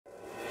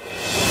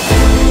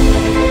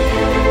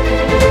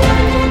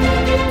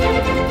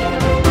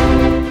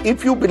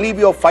if you believe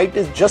your fight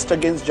is just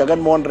against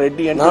Jagan Mohan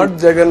Reddy and not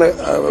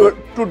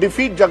to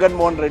defeat Jagan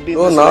Mohan Reddy.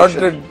 No, not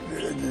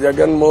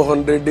Jagan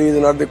Mohan Reddy is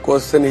not the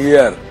question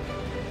here.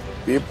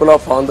 People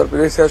of Andhra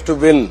Pradesh has to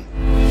win.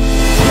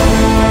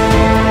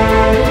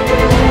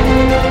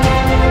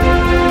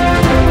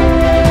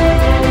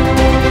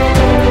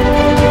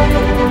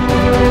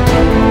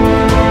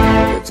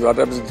 What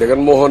happens?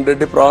 Jagan Mohan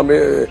Reddy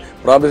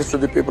promised to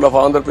the people of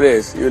Andhra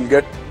Pradesh, you will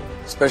get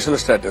special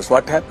status.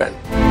 What happened?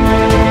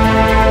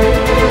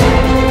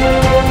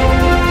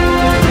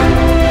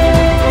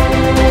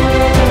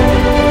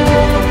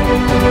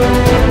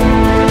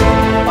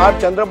 Are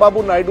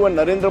Chandrababu Naidu and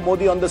Narendra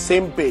Modi on the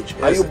same page?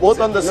 Yes, are you both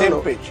on the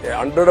same page?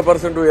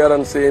 100% we are on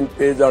the same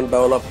page on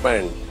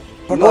development.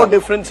 No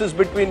differences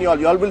between you all.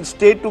 You all will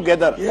stay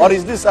together. Yes. Or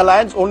is this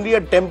alliance only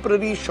a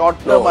temporary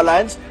short-term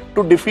alliance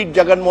to defeat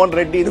Jagan Mohan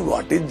Reddy?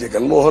 What is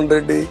Jagan Mohan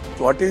Reddy?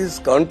 What is his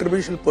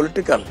contribution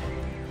political?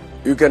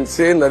 You can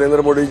say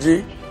Narendra Modi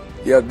ji,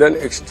 he has done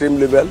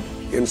extremely well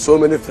in so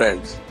many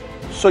fronts.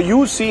 So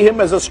you see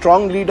him as a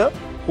strong leader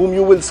whom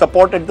you will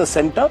support at the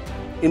center.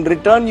 In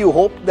return, you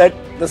hope that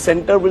the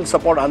center will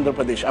support Andhra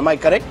Pradesh. Am I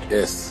correct?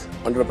 Yes,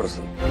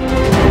 100%.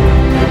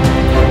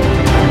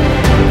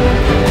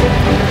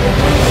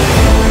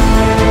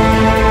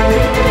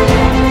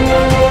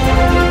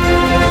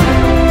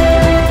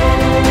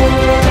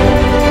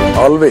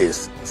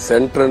 Always,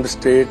 center and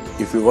state,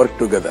 if we work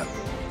together,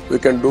 we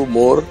can do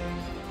more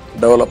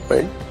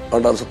development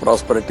and also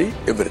prosperity,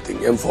 everything,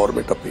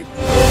 empowerment of people.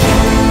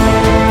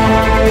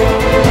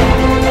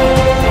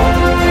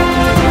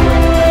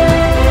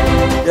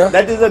 Yeah.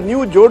 That is a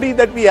new jodi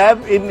that we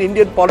have in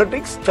Indian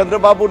politics,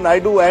 Chandrababu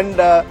Naidu and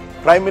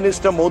Prime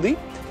Minister Modi.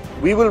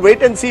 We will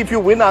wait and see if you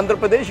win Andhra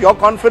Pradesh. You're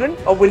confident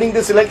of winning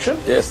this election?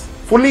 Yes.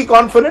 Fully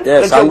confident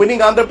that you're winning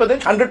Andhra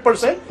Pradesh?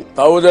 100%?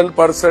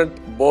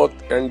 1000% both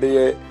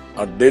NDA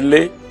are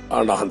Delhi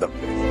and Andhra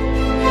Pradesh.